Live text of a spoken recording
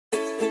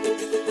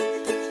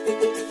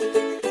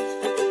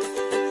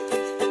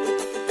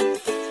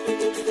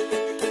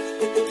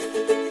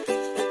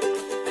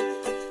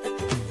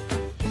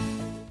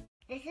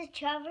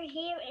Trevor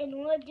here, and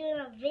we're doing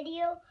a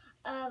video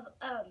of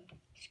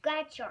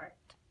scratch art.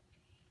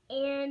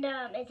 And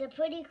it's a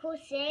pretty cool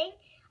thing.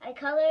 I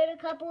colored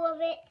a couple of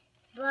it,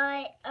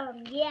 but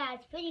yeah,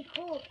 it's pretty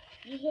cool.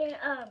 You can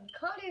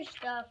color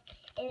stuff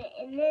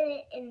and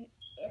then it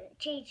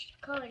change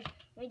colors.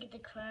 Let me get the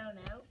crown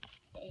out.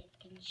 I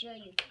can show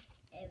you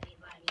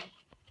everybody.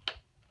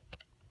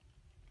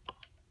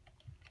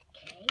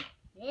 Okay,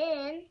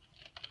 then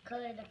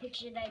color the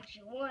picture that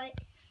you want.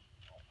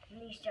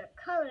 When you start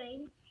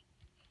coloring,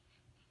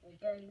 it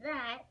does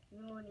that.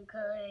 And when you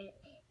color it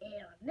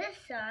on this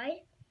side,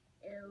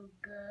 it'll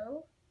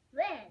go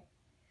red.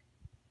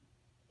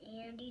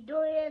 And you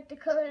don't have to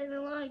color in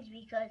the lines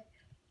because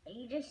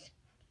you just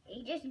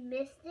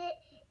missed it.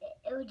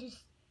 It will just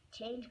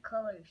change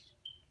colors.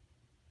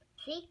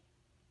 See?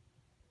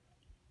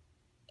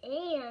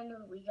 And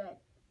we got,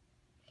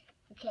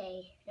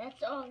 okay,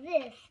 that's all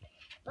this,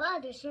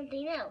 but there's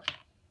something else.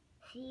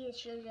 See, it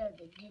shows you how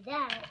to do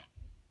that.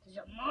 There's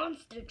a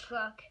monster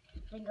truck. I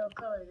think I'll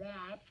color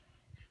that.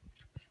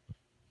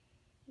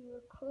 You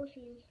look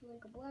closely, it's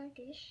like a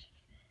blackish.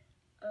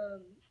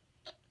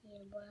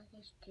 Yeah,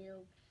 blackish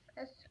too.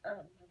 That's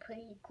a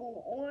pretty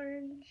cool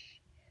orange.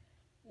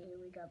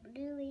 And we got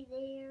bluey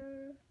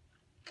there.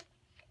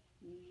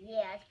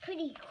 Yeah, it's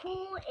pretty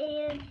cool,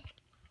 and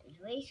there's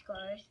race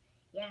cars.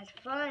 Yeah, it's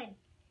fun.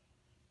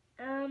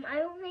 I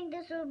don't think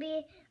this will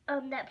be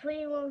that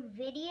pretty long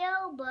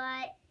video,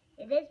 but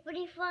it is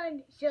pretty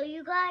fun. So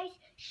you guys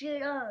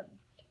should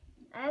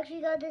I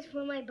actually got this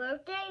for my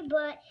birthday,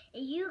 but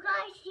if you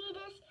guys see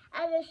this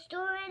at a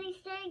store or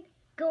anything,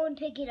 go and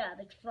pick it up.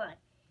 It's fun.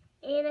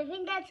 And I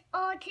think that's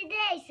all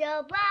today.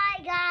 So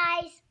bye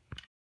guys.